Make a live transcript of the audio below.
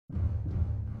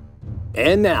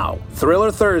And now,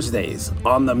 Thriller Thursdays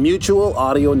on the Mutual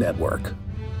Audio Network.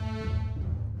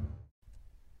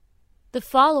 The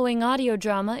following audio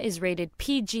drama is rated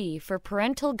PG for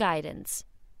parental guidance.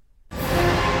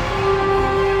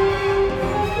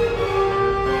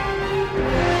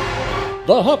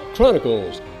 The Hawk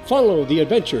Chronicles follow the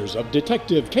adventures of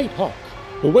Detective Kate Hawk,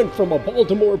 who went from a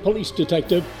Baltimore police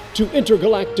detective to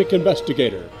intergalactic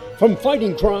investigator, from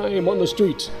fighting crime on the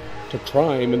streets to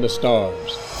crime in the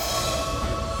stars.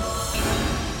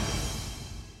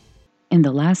 In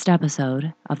the last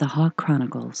episode of the Hawk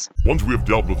Chronicles. Once we have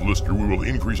dealt with Lister, we will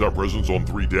increase our presence on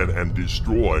 310 and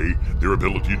destroy their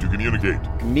ability to communicate.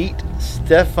 Meet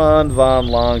Stefan von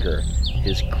Langer,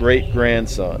 his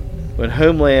great-grandson. When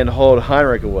Homeland hauled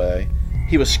Heinrich away,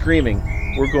 he was screaming,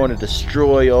 "We're going to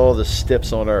destroy all the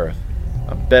Stips on Earth."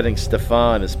 I'm betting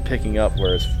Stefan is picking up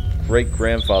where his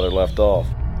great-grandfather left off.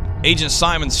 Agent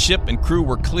Simon's ship and crew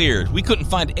were cleared. We couldn't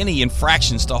find any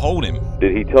infractions to hold him.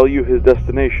 Did he tell you his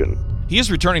destination? He is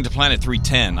returning to Planet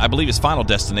 310. I believe his final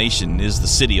destination is the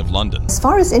City of London. As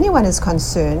far as anyone is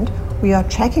concerned, we are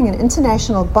tracking an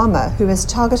international bomber who has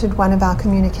targeted one of our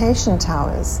communication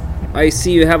towers. I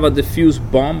see you have a diffuse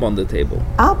bomb on the table.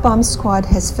 Our bomb squad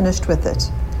has finished with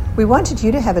it. We wanted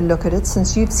you to have a look at it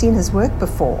since you've seen his work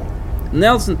before.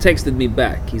 Nelson texted me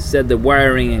back. He said the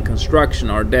wiring and construction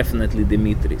are definitely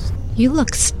Dimitri's. You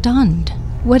look stunned.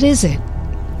 What is it?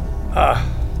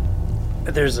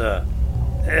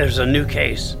 There's a new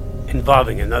case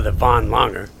involving another Von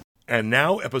Langer. And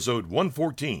now, episode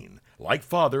 114, Like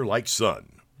Father, Like Son.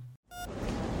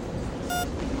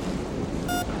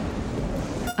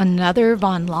 Another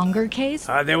Von Langer case?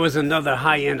 There was another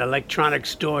high-end electronics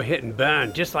store hit and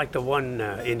burn, just like the one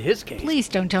in his case. Please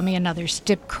don't tell me another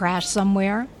Stip crash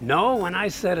somewhere. No, when I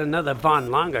said another Von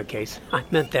Langer case, I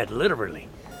meant that literally.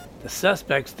 The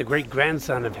suspect's the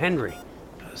great-grandson of Henry,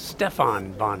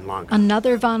 Stefan Von Langer.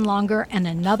 Another Von Langer and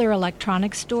another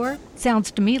electronics store?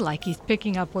 Sounds to me like he's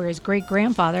picking up where his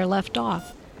great-grandfather left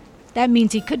off. That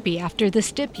means he could be after the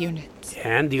Stip units.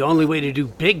 And the only way to do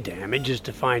big damage is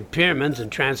to find Piermans and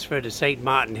transfer to St.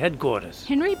 Martin headquarters.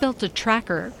 Henry built a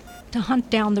tracker to hunt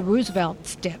down the Roosevelt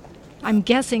Stip. I'm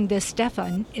guessing this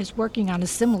Stefan is working on a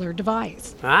similar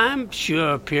device. I'm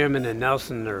sure Pierman and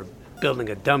Nelson are building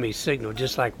a dummy signal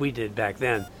just like we did back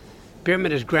then.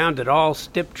 Pierman has grounded all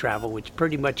Stip travel, which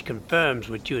pretty much confirms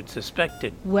what you had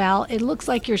suspected. Well, it looks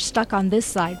like you're stuck on this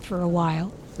side for a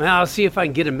while. Well, I'll see if I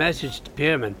can get a message to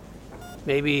Pierman.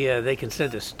 Maybe they can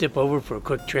send a Stip over for a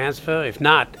quick transfer. If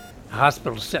not, the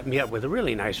hospital set me up with a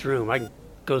really nice room. I can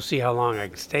go see how long I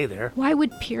can stay there. Why would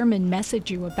Pierman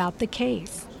message you about the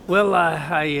case? Well,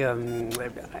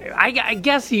 I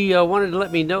guess he wanted to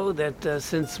let me know that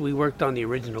since we worked on the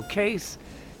original case,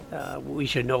 we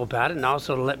should know about it, and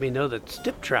also to let me know that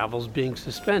Stip travel's being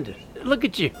suspended. Look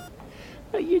at you.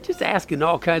 You're just asking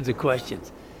all kinds of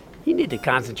questions. You need to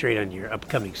concentrate on your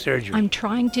upcoming surgery. I'm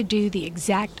trying to do the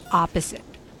exact opposite.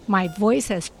 My voice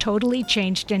has totally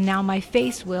changed, and now my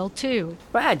face will, too.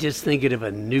 Well, just thinking of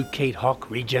a new Kate Hawk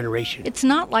regeneration. It's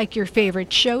not like your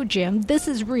favorite show, Jim. This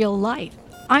is real life.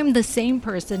 I'm the same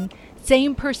person,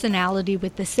 same personality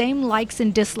with the same likes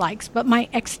and dislikes, but my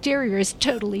exterior is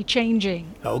totally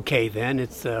changing. Okay, then.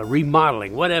 It's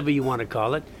remodeling, whatever you want to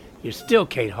call it. You're still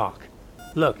Kate Hawk.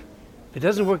 Look. If it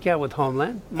doesn't work out with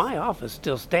Homeland, my office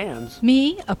still stands.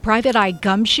 Me? A private eye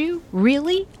gumshoe?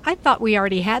 Really? I thought we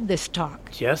already had this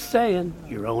talk. Just saying.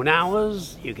 Your own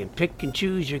hours. You can pick and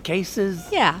choose your cases.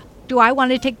 Yeah. Do I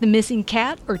want to take the missing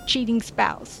cat or cheating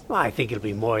spouse? Well, I think it'll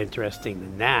be more interesting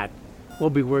than that. We'll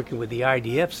be working with the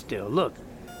IDF still. Look,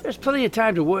 there's plenty of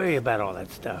time to worry about all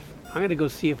that stuff. I'm going to go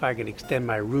see if I can extend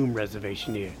my room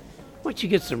reservation here. Once you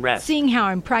get some rest. Seeing how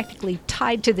I'm practically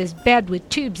tied to this bed with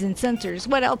tubes and sensors,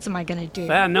 what else am I going to do?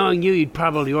 Well, knowing you, you'd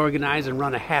probably organize and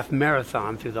run a half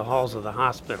marathon through the halls of the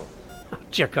hospital. I'll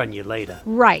check on you later.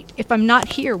 Right. If I'm not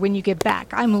here when you get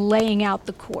back, I'm laying out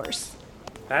the course.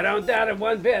 I don't doubt it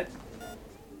one bit.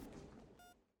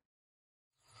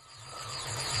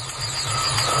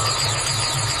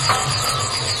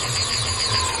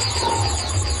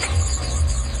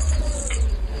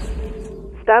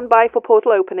 Stand by for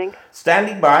portal opening.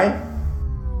 Standing by.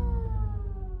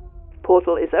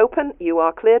 Portal is open. You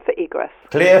are cleared for egress.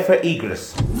 Clear for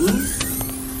egress.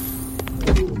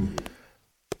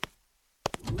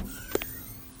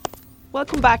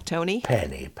 Welcome back, Tony.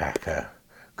 Pennypacker.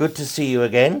 Good to see you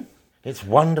again. It's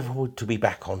wonderful to be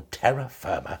back on terra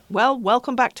firma. Well,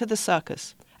 welcome back to the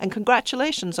circus. And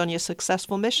congratulations on your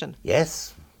successful mission.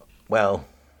 Yes. Well,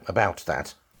 about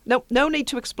that. No need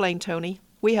to explain, Tony.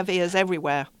 We have ears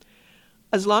everywhere.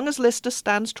 As long as Lister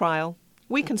stands trial,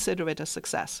 we consider it a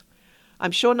success.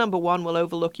 I'm sure Number 1 will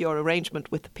overlook your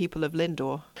arrangement with the people of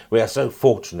Lindor. We are so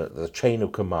fortunate that the chain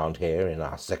of command here in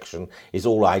our section is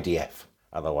all IDF.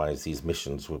 Otherwise, these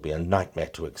missions would be a nightmare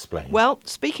to explain. Well,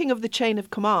 speaking of the chain of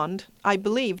command, I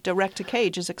believe Director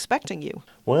Cage is expecting you.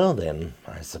 Well then,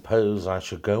 I suppose I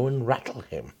should go and rattle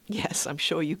him. Yes, I'm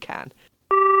sure you can.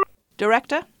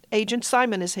 Director, Agent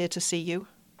Simon is here to see you.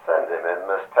 Send him in,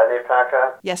 Miss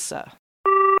Pennypacker. Yes, sir.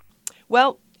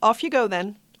 Well, off you go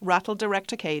then. Rattle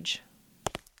Director Cage.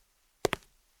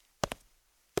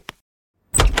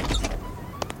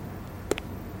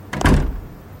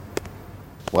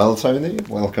 Well, Tony,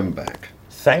 welcome back.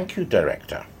 Thank you,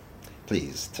 Director.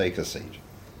 Please, take a seat.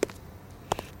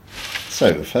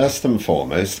 So, first and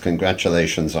foremost,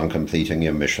 congratulations on completing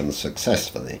your mission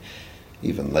successfully,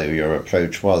 even though your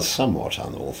approach was somewhat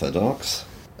unorthodox.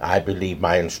 I believe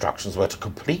my instructions were to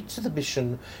complete the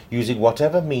mission using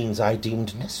whatever means I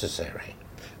deemed necessary.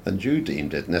 And you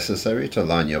deemed it necessary to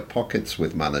line your pockets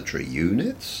with monetary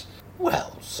units?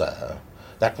 Well, sir,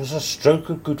 that was a stroke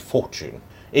of good fortune.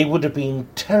 It would have been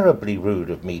terribly rude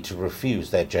of me to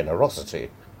refuse their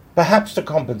generosity. Perhaps to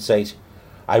compensate,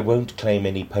 I won't claim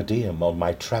any per diem on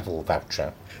my travel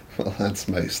voucher. Well, that's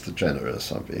most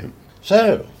generous of you.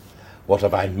 So, what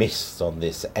have I missed on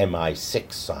this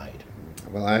MI6 side?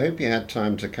 Well, I hope you had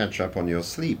time to catch up on your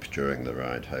sleep during the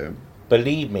ride home.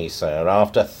 Believe me, sir,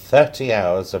 after 30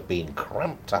 hours of being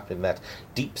cramped up in that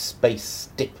deep space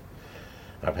stip,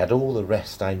 I've had all the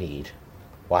rest I need.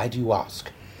 Why do you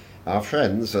ask? Our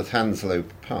friends at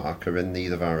Hanslope Park are in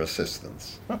need of our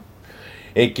assistance.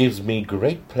 It gives me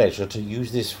great pleasure to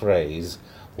use this phrase,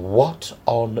 what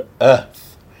on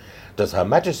earth does Her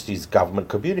Majesty's Government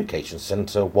Communications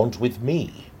Centre want with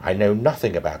me? I know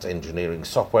nothing about engineering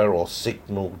software or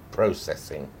signal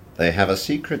processing. They have a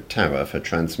secret tower for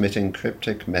transmitting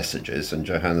cryptic messages in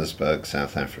Johannesburg,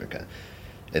 South Africa.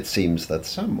 It seems that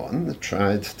someone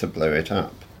tried to blow it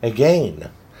up.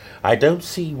 Again, I don't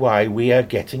see why we are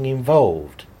getting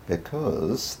involved.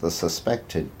 Because the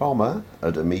suspected bomber,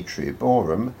 Dimitri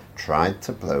Borum, tried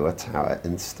to blow a tower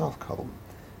in Stockholm.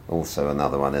 Also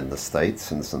another one in the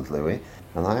States, in St. Louis,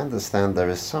 and I understand there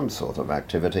is some sort of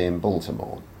activity in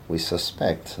Baltimore. We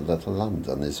suspect that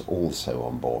London is also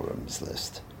on Borum's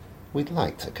list. We'd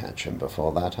like to catch him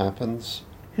before that happens.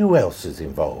 Who else is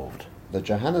involved? The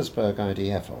Johannesburg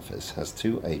IDF office has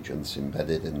 2 agents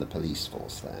embedded in the police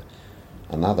force there.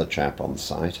 Another chap on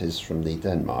site is from the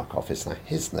Denmark office. Now,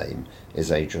 his name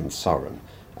is Agent Soren,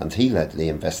 and he led the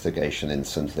investigation in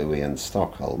St. Louis and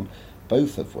Stockholm,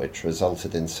 both of which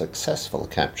resulted in successful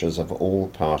captures of all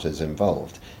parties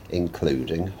involved,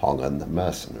 including Hongen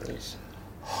mercenaries.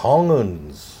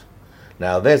 Hongens?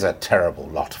 Now, there's a terrible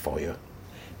lot for you.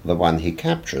 The one he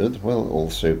captured will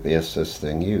also be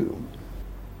assisting you.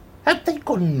 Have they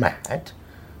gone mad?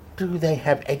 Do they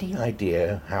have any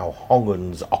idea how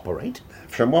Hongens operate?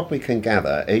 From what we can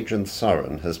gather, Agent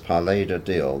Soren has parlayed a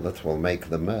deal that will make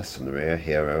the mercenary a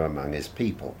hero among his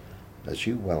people. As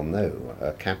you well know,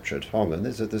 a captured Hongen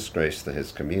is a disgrace to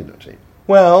his community.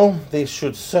 Well, this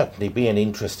should certainly be an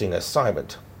interesting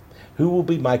assignment. Who will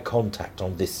be my contact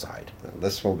on this side?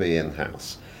 This will be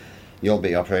in-house. You'll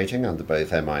be operating under both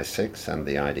MI6 and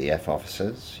the IDF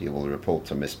officers. You will report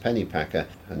to Miss Pennypacker,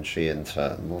 and she in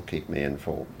turn will keep me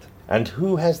informed. And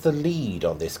who has the lead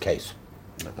on this case?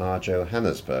 Our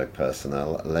Johannesburg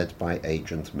personnel, led by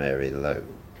Agent Mary Lowe.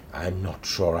 I'm not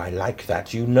sure I like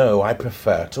that. You know I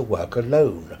prefer to work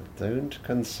alone. Don't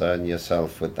concern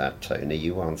yourself with that, Tony.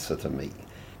 You answer to me.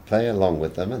 Play along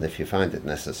with them, and if you find it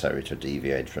necessary to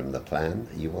deviate from the plan,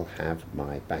 you will have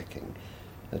my backing.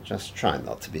 Just try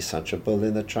not to be such a bull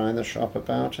in a china shop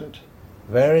about it.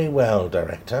 Very well,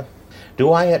 Director.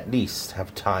 Do I at least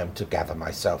have time to gather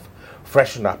myself,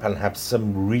 freshen up, and have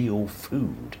some real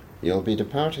food? You'll be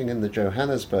departing in the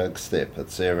Johannesburg Stip at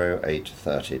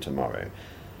 08:30 tomorrow.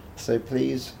 So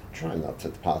please, try not to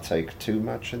partake too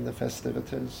much in the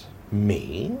festivities.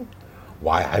 Me?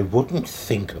 Why, I wouldn't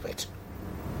think of it.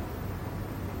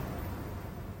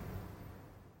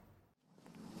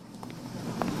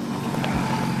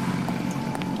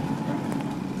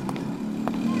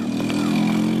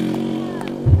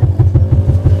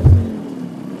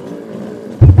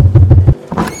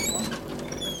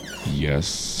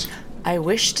 Yes? I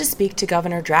wish to speak to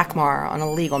Governor Drakmar on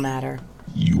a legal matter.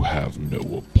 You have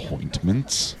no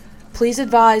appointments? Please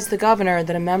advise the governor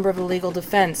that a member of the legal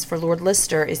defense for Lord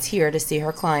Lister is here to see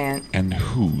her client. And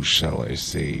who shall I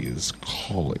say is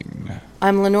calling?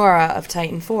 I'm Lenora of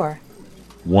Titan 4.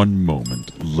 One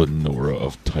moment, Lenora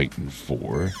of Titan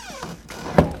 4.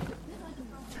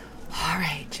 All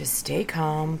right, just stay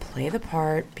calm, play the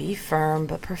part, be firm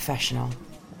but professional.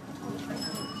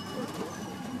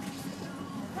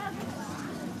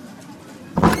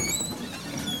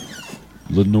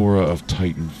 Lenora of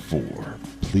Titan 4,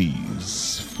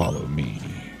 please follow me.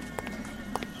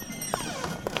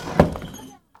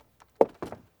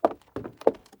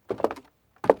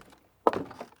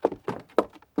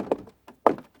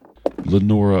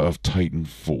 Lenora of Titan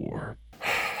 4.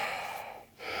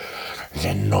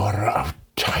 Lenora of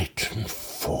Titan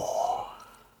 4.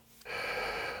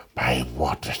 By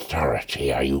what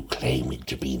authority are you claiming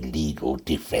to be legal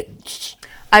defense?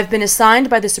 I've been assigned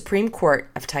by the Supreme Court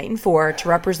of Titan 4 to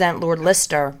represent Lord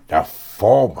Lister. The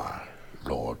former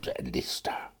Lord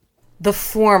Lister. The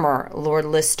former Lord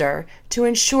Lister, to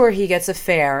ensure he gets a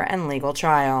fair and legal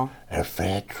trial. A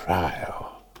fair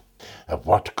trial? Of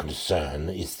what concern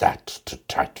is that to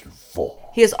Titan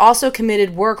 4? He has also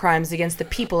committed war crimes against the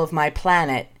people of my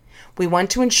planet. We want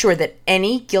to ensure that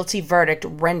any guilty verdict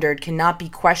rendered cannot be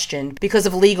questioned because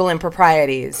of legal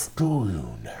improprieties. Do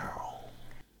you now?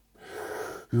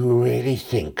 You really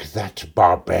think that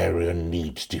barbarian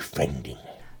needs defending?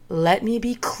 Let me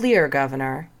be clear,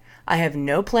 Governor. I have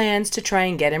no plans to try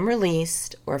and get him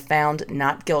released or found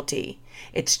not guilty.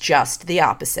 It's just the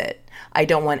opposite. I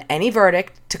don't want any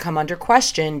verdict to come under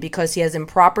question because he has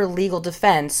improper legal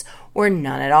defense or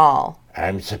none at all.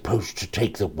 I'm supposed to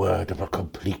take the word of a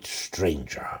complete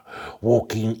stranger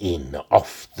walking in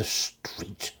off the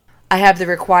street. I have the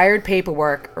required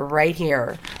paperwork right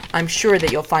here. I'm sure that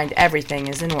you'll find everything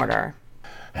is in order.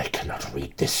 I cannot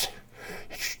read this.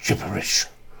 It's gibberish.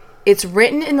 It's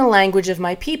written in the language of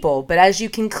my people, but as you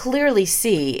can clearly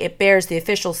see, it bears the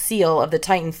official seal of the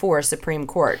Titan 4 Supreme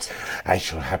Court. I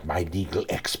shall have my legal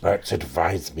experts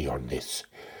advise me on this.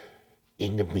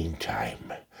 In the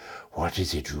meantime, what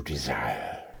is it you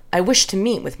desire? I wish to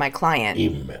meet with my client.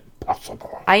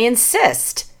 Impossible. I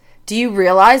insist. Do you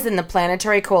realize that in the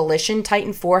Planetary Coalition,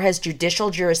 Titan 4 has judicial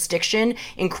jurisdiction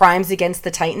in crimes against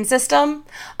the Titan system?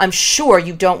 I'm sure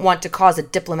you don't want to cause a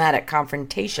diplomatic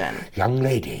confrontation. Young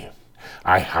lady,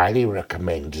 I highly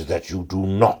recommend that you do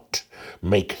not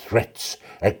make threats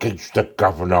against the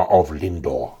governor of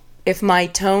Lindor. If my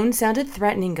tone sounded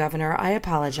threatening, Governor, I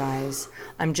apologize.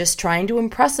 I'm just trying to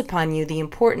impress upon you the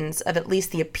importance of at least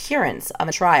the appearance of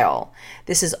a trial.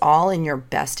 This is all in your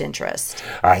best interest.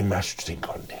 I must think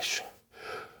on this.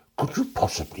 Could you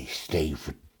possibly stay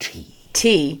for tea?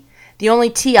 Tea? The only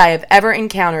tea I have ever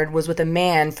encountered was with a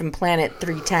man from Planet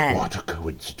 310. What a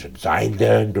coincidence. I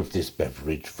learned of this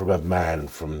beverage from a man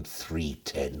from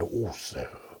 310 also.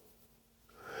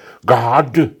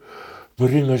 God,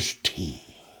 bring us tea.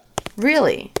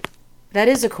 Really? That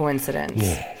is a coincidence.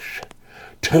 Yes.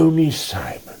 Tony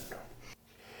Simon.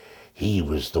 He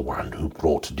was the one who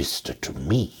brought Lister to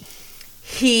me.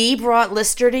 He brought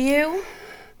Lister to you?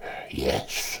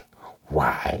 Yes.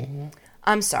 Why?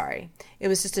 I'm sorry. It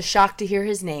was just a shock to hear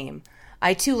his name.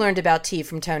 I too learned about tea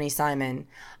from Tony Simon.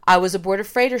 I was aboard a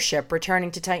freighter ship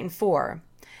returning to Titan 4.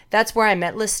 That's where I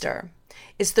met Lister.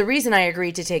 It's the reason I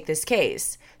agreed to take this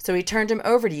case. So he turned him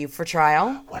over to you for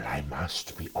trial? Well, I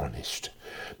must be honest.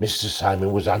 Mr.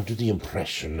 Simon was under the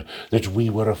impression that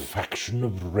we were a faction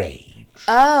of rage.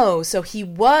 Oh, so he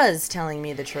was telling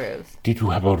me the truth. Did you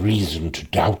have a reason to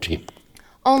doubt him?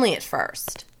 Only at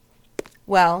first.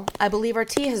 Well, I believe our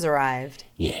tea has arrived.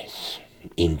 Yes,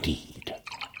 indeed.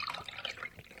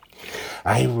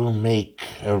 I will make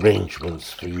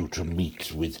arrangements for you to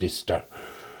meet with Lister,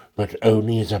 but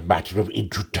only as a matter of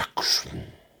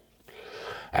introduction.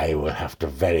 I will have to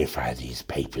verify these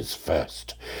papers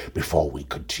first before we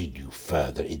continue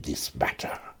further in this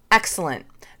matter. Excellent.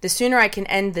 The sooner I can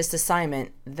end this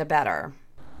assignment, the better.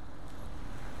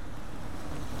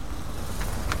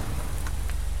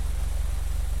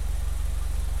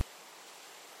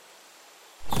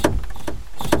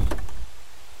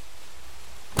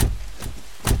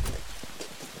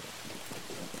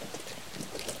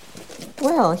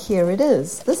 Well, here it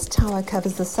is. This tower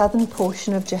covers the southern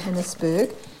portion of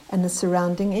Johannesburg and the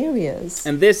surrounding areas.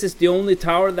 And this is the only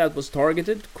tower that was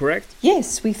targeted, correct?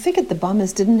 Yes, we figured the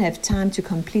bombers didn't have time to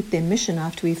complete their mission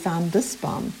after we found this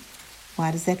bomb.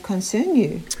 Why does that concern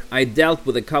you? I dealt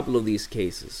with a couple of these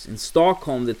cases. In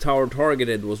Stockholm, the tower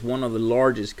targeted was one of the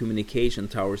largest communication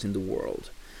towers in the world.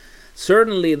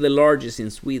 Certainly the largest in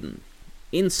Sweden.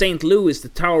 In St. Louis, the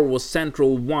tower was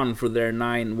Central 1 for their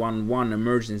 911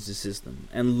 emergency system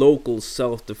and local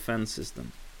self-defense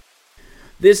system.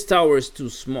 This tower is too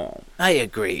small. I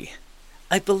agree.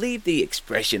 I believe the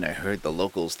expression I heard the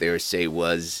locals there say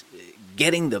was,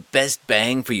 getting the best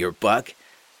bang for your buck.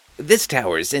 This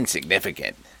tower is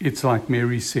insignificant. It's like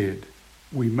Mary said.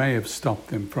 We may have stopped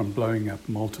them from blowing up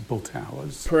multiple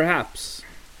towers. Perhaps.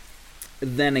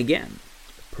 Then again,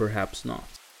 perhaps not.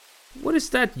 What is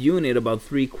that unit about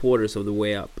 3/4 of the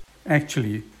way up?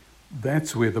 Actually,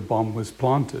 That's where the bomb was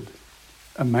planted.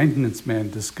 A maintenance man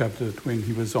discovered it when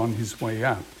he was on his way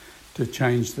up to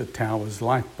change the tower's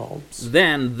light bulbs.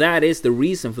 Then that is the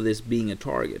reason for this being a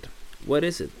target. What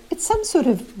is it? It's some sort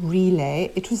of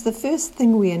relay. It was the first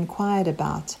thing we inquired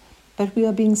about, but we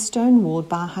are being stonewalled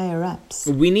by higher-ups.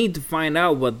 We need to find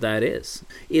out what that is.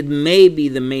 It may be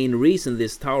the main reason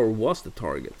this tower was the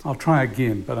target. I'll try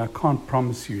again, but I can't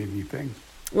promise you anything.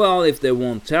 Well, if they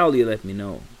won't tell you, let me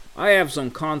know. I have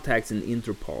some contacts in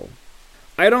Interpol.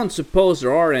 I don't suppose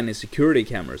there are any security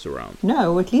cameras around.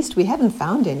 No, at least we haven't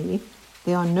found any.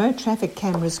 There are no traffic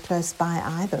cameras close by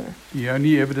either. The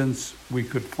only evidence we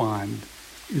could find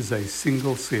is a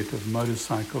single set of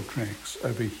motorcycle tracks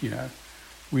over here.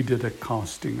 We did a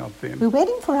casting of them. We're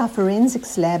waiting for our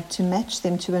forensics lab to match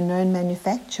them to a known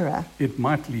manufacturer. It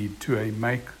might lead to a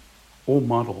make or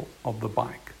model of the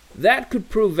bike. That could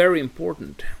prove very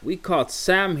important. We caught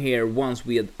Sam here once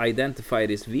we had identified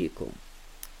his vehicle.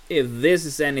 If this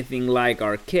is anything like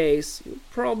our case, you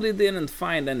probably didn't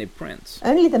find any prints.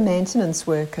 Only the maintenance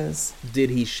workers. Did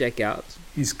he check out?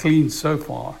 He's clean so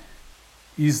far.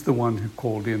 He's the one who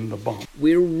called in the bomb.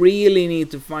 We really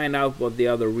need to find out what the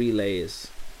other relay is.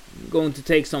 I'm going to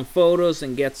take some photos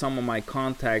and get some of my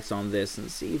contacts on this and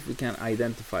see if we can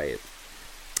identify it.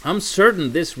 I'm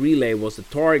certain this relay was the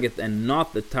target and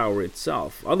not the tower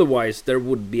itself. Otherwise, there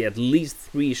would be at least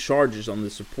 3 charges on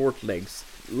the support legs,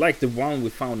 like the one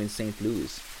we found in St.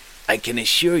 Louis. I can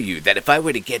assure you that if I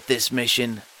were to get this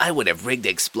mission, I would have rigged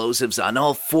explosives on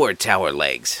all 4 tower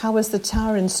legs. How was the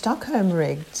tower in Stockholm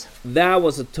rigged? That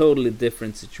was a totally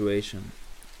different situation.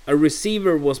 A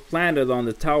receiver was planted on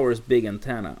the tower's big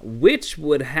antenna, which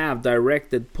would have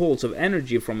directed pulse of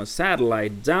energy from a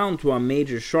satellite down to a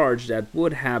major charge that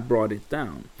would have brought it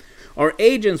down. Our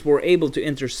agents were able to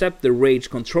intercept the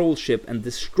Rage control ship and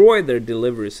destroy their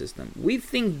delivery system. We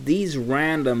think these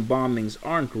random bombings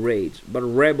aren't Rage, but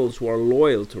rebels who are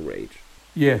loyal to Rage.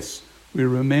 Yes, we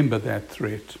remember that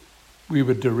threat. We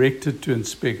were directed to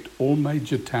inspect all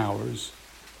major towers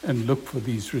and look for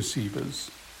these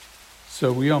receivers.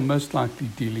 So we are most likely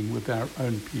dealing with our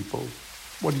own people.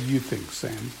 What do you think,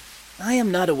 Sam? I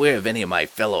am not aware of any of my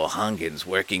fellow Hongans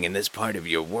working in this part of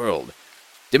your world.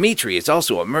 Dmitri is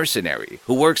also a mercenary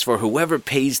who works for whoever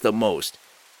pays the most.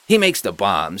 He makes the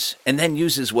bombs and then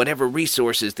uses whatever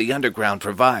resources the underground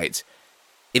provides.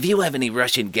 If you have any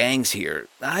Russian gangs here,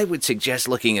 I would suggest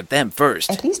looking at them first.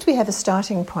 At least we have a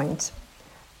starting point.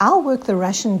 I'll work the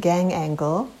Russian gang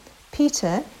angle.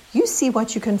 Peter, you see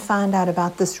what you can find out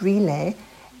about this relay.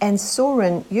 And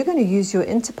Soren, you're going to use your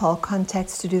Interpol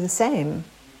contacts to do the same.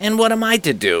 And what am I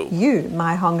to do? You,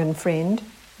 my Hongan friend,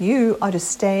 you are to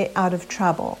stay out of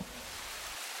trouble.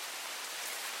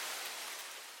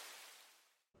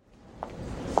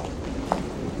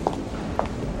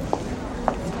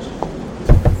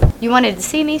 You wanted to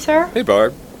see me, sir? Hey,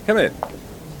 Barb. Come in.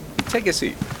 Take a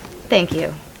seat. Thank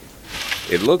you.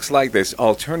 It looks like this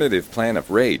alternative plan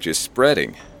of Rage is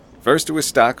spreading. First it was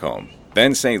Stockholm,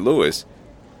 then St. Louis,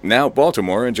 now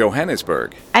Baltimore and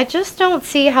Johannesburg. I just don't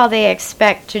see how they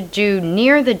expect to do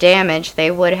near the damage they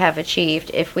would have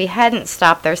achieved if we hadn't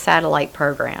stopped their satellite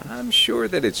program. I'm sure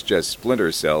that it's just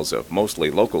splinter cells of mostly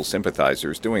local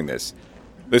sympathizers doing this.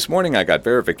 This morning I got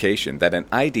verification that an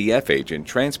IDF agent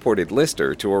transported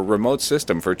Lister to a remote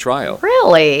system for trial.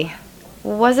 Really?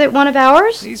 Was it one of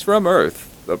ours? He's from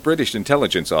Earth, a British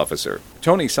intelligence officer,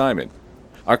 Tony Simon.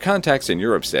 Our contacts in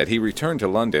Europe said he returned to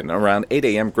London around 8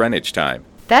 a.m. Greenwich time.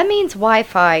 That means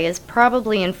Wi-Fi is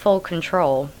probably in full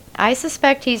control. I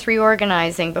suspect he's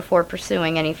reorganizing before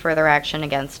pursuing any further action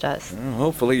against us. Well,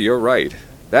 hopefully you're right.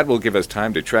 That will give us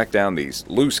time to track down these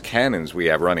loose cannons we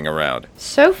have running around.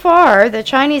 So far, the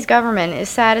Chinese government is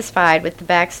satisfied with the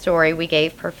backstory we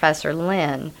gave Professor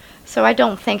Lin, so I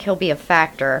don't think he'll be a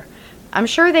factor. I'm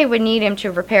sure they would need him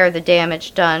to repair the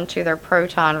damage done to their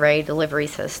proton ray delivery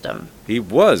system. He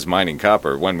was mining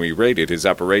copper when we raided his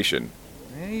operation.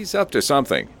 He's up to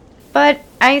something. But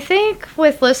I think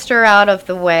with Lister out of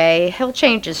the way, he'll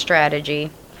change his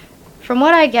strategy. From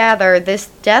what I gather, this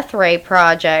Death Ray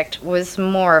project was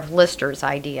more of Lister's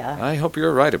idea. I hope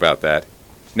you're right about that.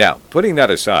 Now, putting that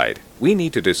aside, we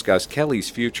need to discuss Kelly's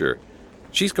future.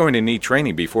 She's going to need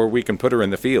training before we can put her in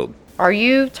the field. Are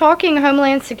you talking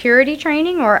Homeland Security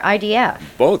training or IDF?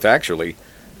 Both, actually.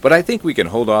 But I think we can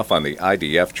hold off on the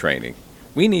IDF training.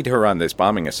 We need her on this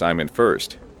bombing assignment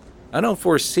first. I don't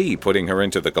foresee putting her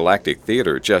into the Galactic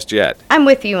Theater just yet. I'm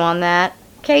with you on that.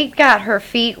 Kate got her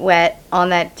feet wet on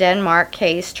that Denmark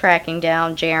case tracking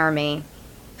down Jeremy.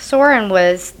 Soren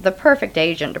was the perfect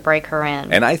agent to break her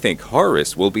in. And I think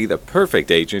Horace will be the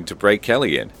perfect agent to break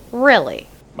Kelly in. Really?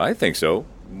 I think so.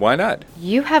 Why not?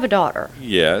 You have a daughter.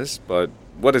 Yes, but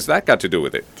what has that got to do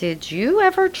with it? Did you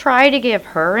ever try to give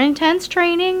her intense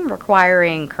training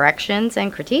requiring corrections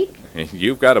and critique?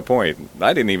 You've got a point.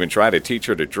 I didn't even try to teach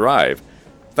her to drive.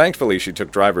 Thankfully, she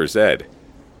took driver's ed.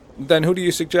 Then who do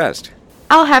you suggest?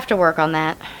 I'll have to work on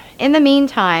that. In the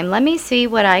meantime, let me see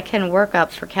what I can work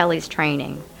up for Kelly's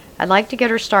training. I'd like to get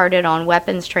her started on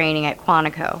weapons training at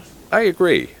Quantico. I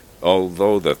agree,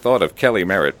 although the thought of Kelly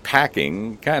Merritt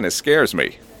packing kind of scares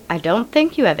me. I don't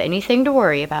think you have anything to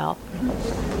worry about.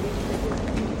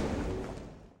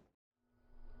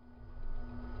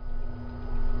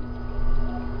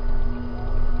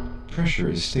 Pressure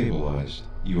is stabilized.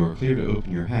 You are clear to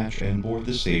open your hatch and board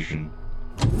the station.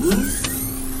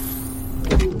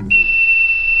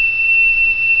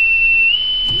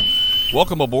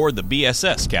 Welcome aboard the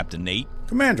BSS, Captain Nate.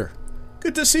 Commander,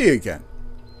 good to see you again.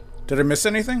 Did I miss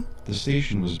anything? The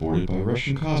station was boarded by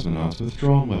Russian cosmonauts with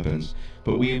drawn weapons,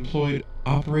 but we employed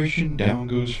Operation Down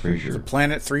Goes Frazier. The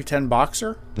Planet 310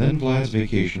 Boxer? Then Vlad's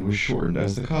vacation was shortened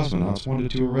as the cosmonauts wanted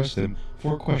to arrest him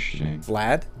for questioning.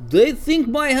 Vlad? They think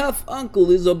my half-uncle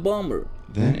is a bomber.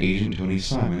 Then Agent Tony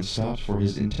Simon stopped for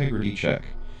his integrity check,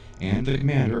 and the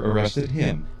commander arrested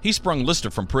him. He sprung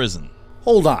Lister from prison.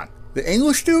 Hold on. The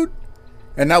English dude?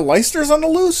 And now Leicester's on the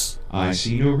loose? I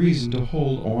see no reason to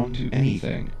hold on to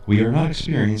anything. We are not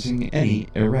experiencing any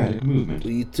erratic movement.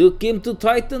 We took him to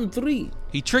Titan 3.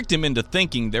 He tricked him into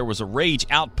thinking there was a rage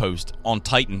outpost on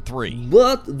Titan 3.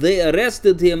 But they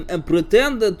arrested him and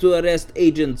pretended to arrest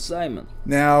Agent Simon.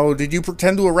 Now, did you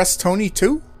pretend to arrest Tony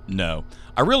too? No.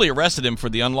 I really arrested him for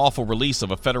the unlawful release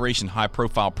of a Federation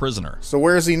high-profile prisoner. So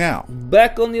where is he now?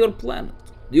 Back on your planet.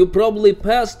 You probably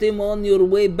passed him on your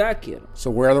way back here.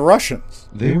 So where are the Russians?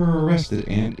 They were arrested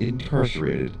and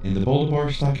incarcerated in the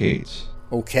Boldabar stockades.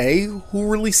 Okay, who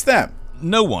released them?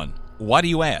 No one. Why do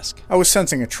you ask? I was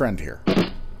sensing a trend here.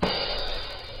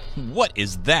 What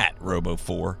is that,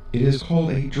 Robo-4? It is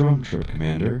called a drum trip,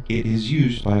 Commander. It is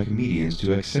used by comedians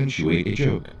to accentuate a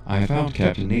joke. I found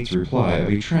Captain Nate's reply of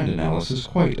a trend analysis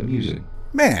quite amusing.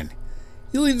 Man,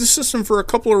 you leave the system for a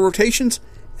couple of rotations,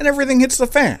 and everything hits the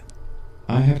fan.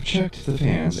 I have checked the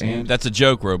fans and... That's a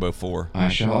joke, Robo-4. I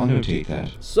shall annotate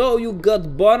that. So you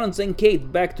got Barnes and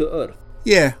Kate back to Earth?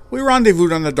 Yeah, we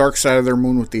rendezvoused on the dark side of their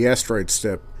moon with the asteroid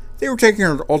stip. They were taking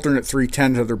her alternate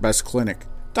 310 to their best clinic.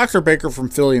 Dr. Baker from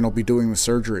Fillion will be doing the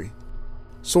surgery.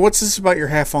 So what's this about your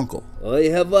half-uncle? I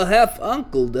have a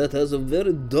half-uncle that has a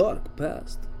very dark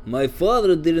past. My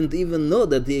father didn't even know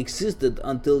that he existed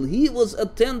until he was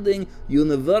attending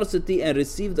university and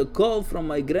received a call from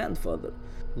my grandfather.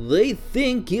 They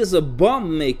think he's a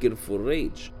bomb maker for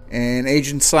Rage. And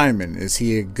Agent Simon, is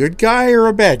he a good guy or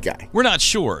a bad guy? We're not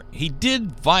sure. He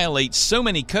did violate so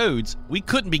many codes, we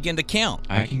couldn't begin to count.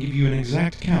 I can give you an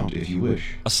exact count if you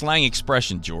wish. A slang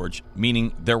expression, George,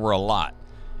 meaning there were a lot.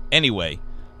 Anyway,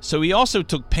 so he also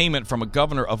took payment from a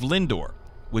governor of Lindor,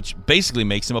 which basically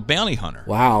makes him a bounty hunter.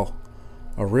 Wow.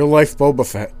 A real-life Boba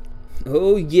Fett.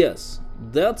 Oh, yes.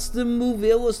 That's the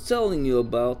movie I was telling you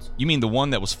about. You mean the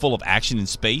one that was full of action in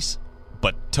space,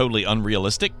 but totally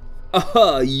unrealistic?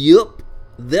 Yup.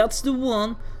 That's the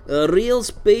one. A real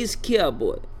space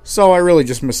cowboy. So I really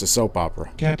just missed a soap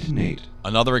opera. Captain Nate.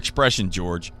 Another expression,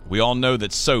 George. We all know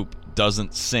that soap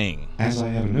doesn't sing. As I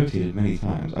have notated many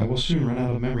times, I will soon run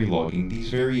out of memory logging these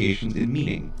variations in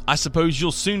meaning. I suppose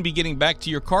you'll soon be getting back to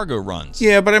your cargo runs.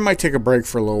 Yeah, but I might take a break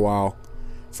for a little while.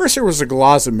 First there was the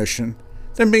Galaza mission,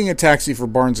 then being a taxi for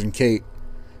Barnes and Kate.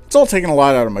 It's all taken a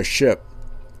lot out of my ship.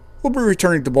 We'll be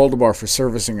returning to Boldabar for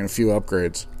servicing and a few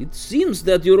upgrades. It seems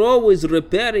that you're always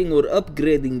repairing or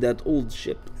upgrading that old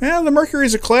ship. Yeah, the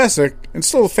Mercury's a classic, and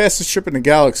still the fastest ship in the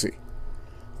galaxy.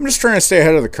 I'm just trying to stay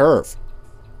ahead of the curve.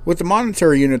 With the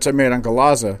monetary units I made on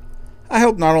Galaza, I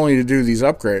hope not only to do these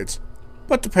upgrades,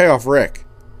 but to pay off Rick.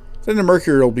 Then the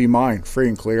Mercury will be mine, free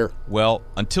and clear. Well,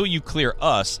 until you clear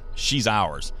us, she's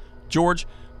ours. George,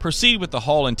 proceed with the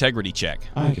hull integrity check.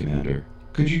 Aye, Commander.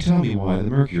 Could you tell me why the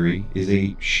Mercury is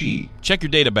a she? Check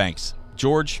your databanks.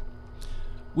 George,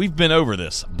 we've been over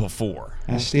this before.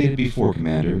 As stated before,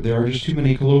 Commander, there are just too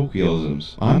many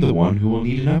colloquialisms. I'm the one who will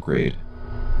need an upgrade.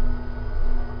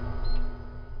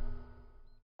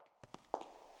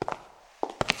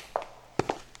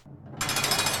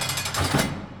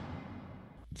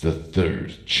 The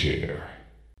third chair.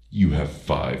 You have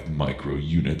 5 micro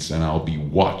units and I'll be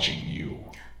watching you.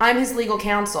 I'm his legal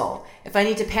counsel. If I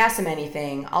need to pass him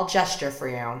anything, I'll gesture for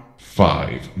you.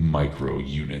 5 micro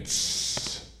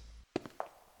units.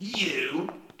 You?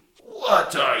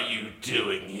 What are you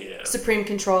doing here? Supreme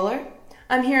Controller,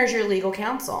 I'm here as your legal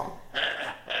counsel.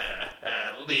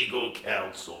 Legal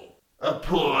counsel. A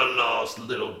poor lost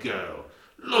little girl,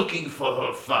 looking for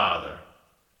her father.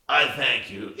 I thank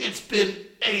you. It's been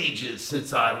ages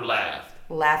since I've laughed.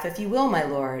 Laugh if you will, my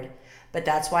lord, but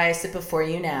that's why I sit before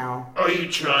you now. Are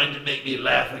you trying to make me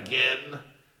laugh again?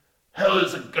 How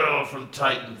is a girl from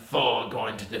Titan 4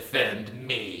 going to defend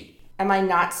me? Am I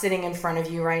not sitting in front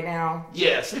of you right now?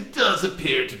 Yes, it does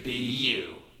appear to be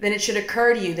you. Then it should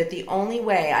occur to you that the only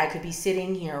way I could be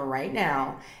sitting here right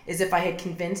now is if I had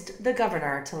convinced the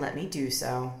governor to let me do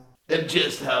so. And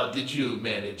just how did you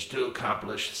manage to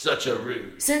accomplish such a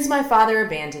ruse? Since my father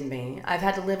abandoned me, I've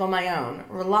had to live on my own,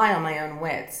 rely on my own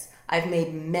wits. I've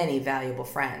made many valuable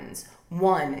friends.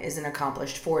 One is an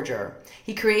accomplished forger.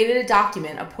 He created a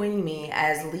document appointing me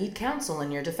as lead counsel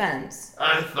in your defense.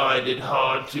 I find it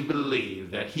hard to believe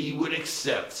that he would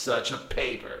accept such a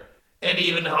paper. And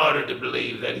even harder to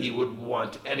believe that he would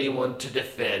want anyone to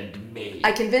defend me.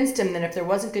 I convinced him that if there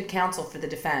wasn't good counsel for the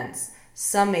defense,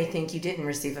 some may think you didn't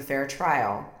receive a fair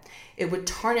trial. It would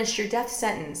tarnish your death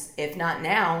sentence, if not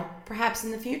now, perhaps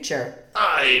in the future.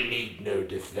 I need no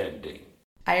defending.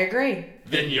 I agree.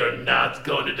 Then you're not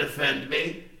going to defend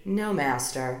me? No,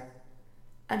 master.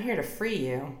 I'm here to free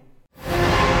you.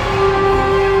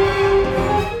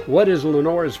 What is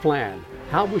Lenora's plan?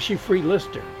 How will she free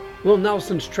Lister? Will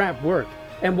Nelson's trap work?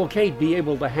 And will Kate be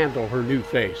able to handle her new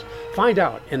face? Find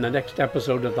out in the next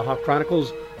episode of the Hawk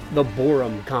Chronicles, The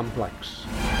Borum Complex.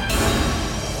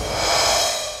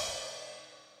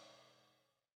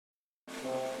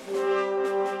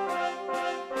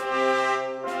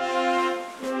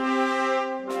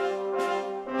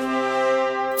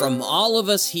 From all of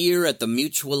us here at the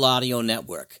Mutual Audio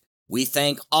Network, we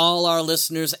thank all our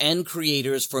listeners and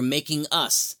creators for making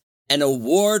us an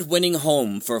award-winning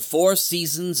home for 4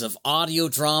 seasons of audio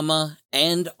drama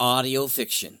and audio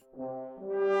fiction.